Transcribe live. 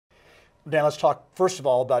Dan, let's talk first of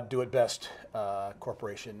all about Do It Best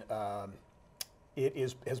Corporation.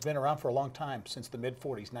 Has been around for a long time, since the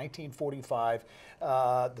mid-40s, 1945.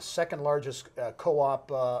 The second largest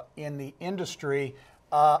co-op in the industry.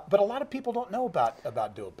 But a lot of people don't know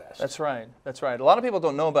about Do It Best. That's right. That's right. A lot of people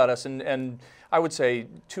don't know about us, and I would say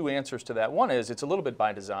two answers to that. One is it's a little bit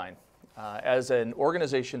by design. As an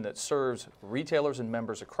organization that serves retailers and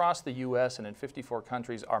members across the U.S. and in 54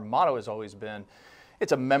 countries, our motto has always been,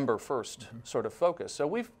 it's a member-first sort of focus. So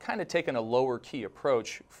we've kind of taken a lower-key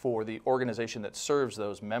approach for the organization that serves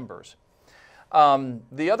those members.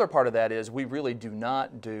 The other part of that is we really do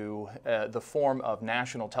not do the form of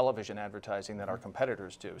national television advertising that our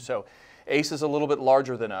competitors do. So Ace is a little bit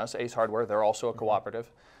larger than us, Ace Hardware, they're also a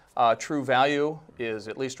cooperative. True Value is,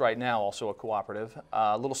 at least right now, also a cooperative,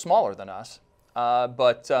 a little smaller than us.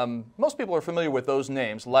 But most people are familiar with those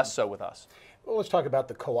names, less so with us. Well, let's talk about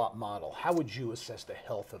the co-op model. How would you assess the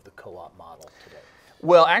health of the co-op model today?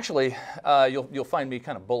 Well, actually, you'll find me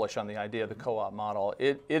kind of bullish on the idea of the co-op model.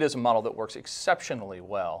 It is a model that works exceptionally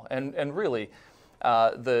well, and really,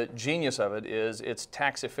 the genius of it is it's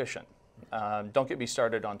tax efficient. Don't get me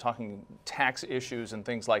started on talking tax issues and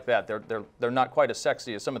things like that. They're not quite as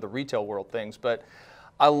sexy as some of the retail world things, but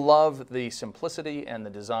I love the simplicity and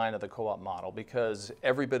the design of the co-op model because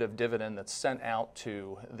every bit of dividend that's sent out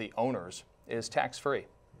to the owners is tax-free.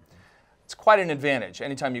 It's quite an advantage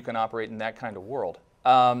anytime you can operate in that kind of world.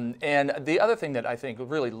 And the other thing that I think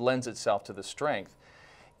really lends itself to the strength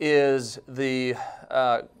is the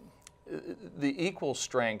equal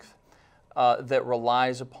strength that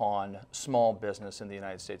relies upon small business in the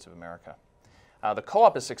United States of America. The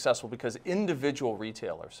co-op is successful because individual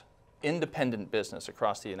retailers, independent business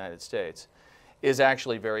across the United States, is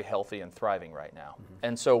actually very healthy and thriving right now.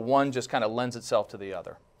 And so one just kind of lends itself to the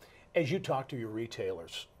other. As you talk to your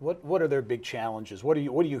retailers, what are their big challenges? What are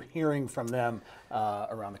you hearing from them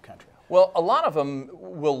around the country? Well, a lot of them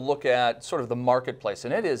will look at sort of the marketplace,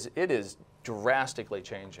 and it is drastically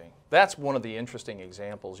changing. That's one of the interesting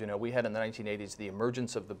examples. You know, we had in the 1980s the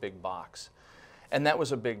emergence of the big box, and that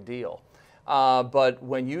was a big deal. But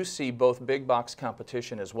when you see both big box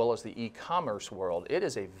competition as well as the e-commerce world, it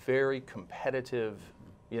is a very competitive,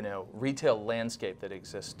 retail landscape that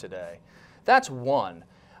exists today. That's one.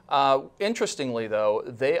 Interestingly, though,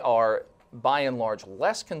 they are, by and large,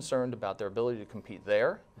 less concerned about their ability to compete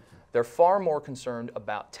there. They're far more concerned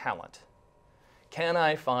about talent. Can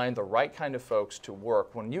I find the right kind of folks to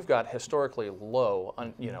work when you've got historically low,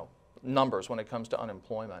 numbers when it comes to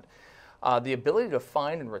unemployment? The ability to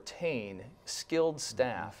find and retain skilled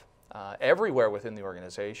staff everywhere within the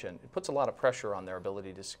organization, it puts a lot of pressure on their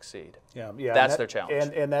ability to succeed. Yeah, that's their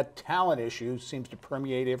challenge. And that talent issue seems to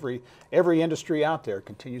permeate every industry out there. It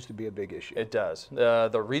continues to be a big issue. It does.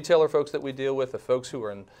 The retailer folks that we deal with, the folks who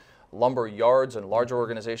are in lumber yards and larger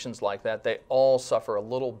organizations like that, they all suffer a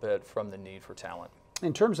little bit from the need for talent.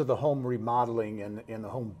 In terms of the home remodeling and the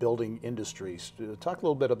home building industries, talk a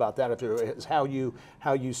little bit about that. If it's how you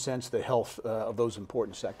sense the health of those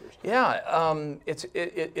important sectors. Yeah,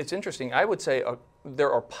 it's interesting. I would say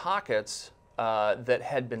there are pockets that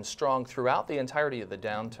had been strong throughout the entirety of the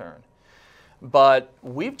downturn, but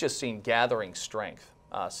we've just seen gathering strength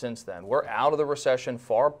since then. We're out of the recession,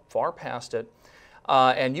 far past it.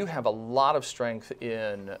 And you have a lot of strength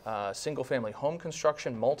in single-family home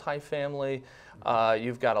construction, multifamily.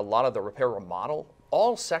 You've got a lot of the repair remodel.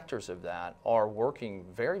 All sectors of that are working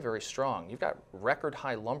very, very strong. You've got record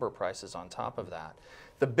high lumber prices on top of that.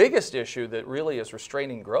 The biggest issue that really is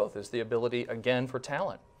restraining growth is the ability, again, for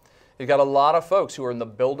talent. You've got a lot of folks who are in the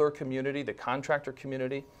builder community, the contractor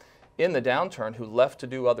community, in the downturn who left to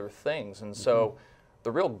do other things. And so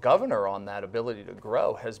the real governor on that ability to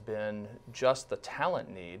grow has been just the talent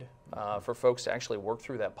need for folks to actually work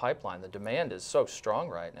through that pipeline. The demand is so strong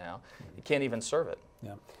right now, you can't even serve it.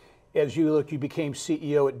 Yeah. As you look, you became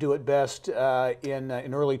CEO at Do It Best in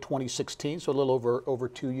early 2016, so a little over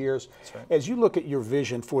 2 years. That's right. As you look at your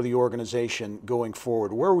vision for the organization going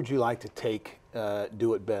forward, where would you like to take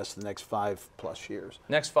Do It Best the next 5+ years?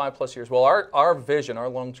 Next 5+ years. Well, our vision, our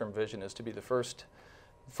long-term vision, is to be the first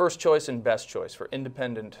choice and best choice for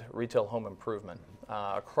independent retail home improvement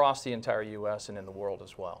across the entire U.S. and in the world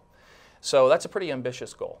as well. So that's a pretty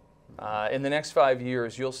ambitious goal. In the next 5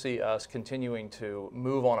 years, you'll see us continuing to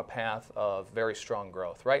move on a path of very strong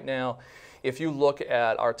growth. Right now, if you look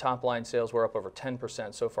at our top line sales, we're up over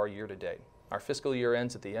 10% so far year to date. Our fiscal year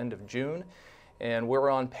ends at the end of June, and we're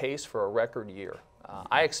on pace for a record year.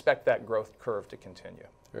 I expect that growth curve to continue.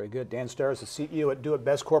 Very good. Dan Starr is the CEO at Do It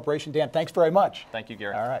Best Corporation. Dan, thanks very much. Thank you,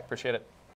 Gary. All right. Appreciate it.